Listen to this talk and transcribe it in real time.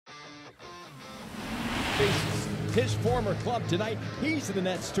faces his former club tonight. He's in the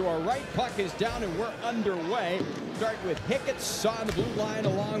nets to our right. Puck is down and we're underway. Starting with Hiccups on the blue line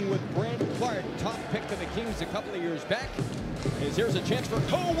along with Brandon Clark, top pick of the Kings a couple of years back. As here's a chance for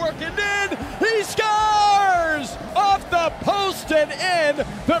Cole working in. He scores! Off the post and in.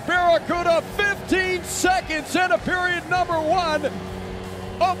 The Barracuda 15 seconds into period number one.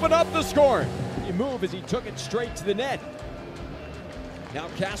 Open up the scoring. He moved as he took it straight to the net. Now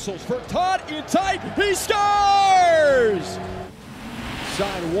Castles for Todd inside. He scores!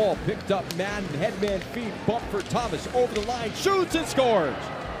 Side wall picked up Madden. Headman feed bump for Thomas. Over the line. Shoots and scores.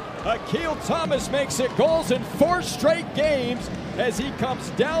 Akil Thomas makes it goals in 4 straight games as he comes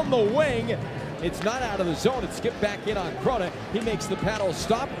down the wing. It's not out of the zone. It's skipped back in on Krona. He makes the paddle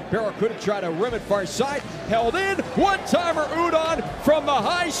stop. Barracuda try to rim it far side. Held in. One-timer Udon from the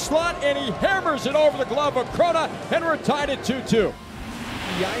high slot, and he hammers it over the glove of Krona, and we're tied at 2-2.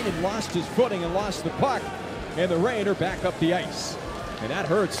 Yainen lost his footing and lost the puck, and the Rain are back up the ice. And that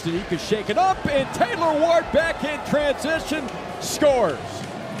hurts. Danika's shaken up, and Taylor Ward back in transition scores.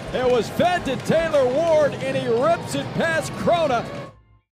 It was fed to Taylor Ward, and he rips it past Krona.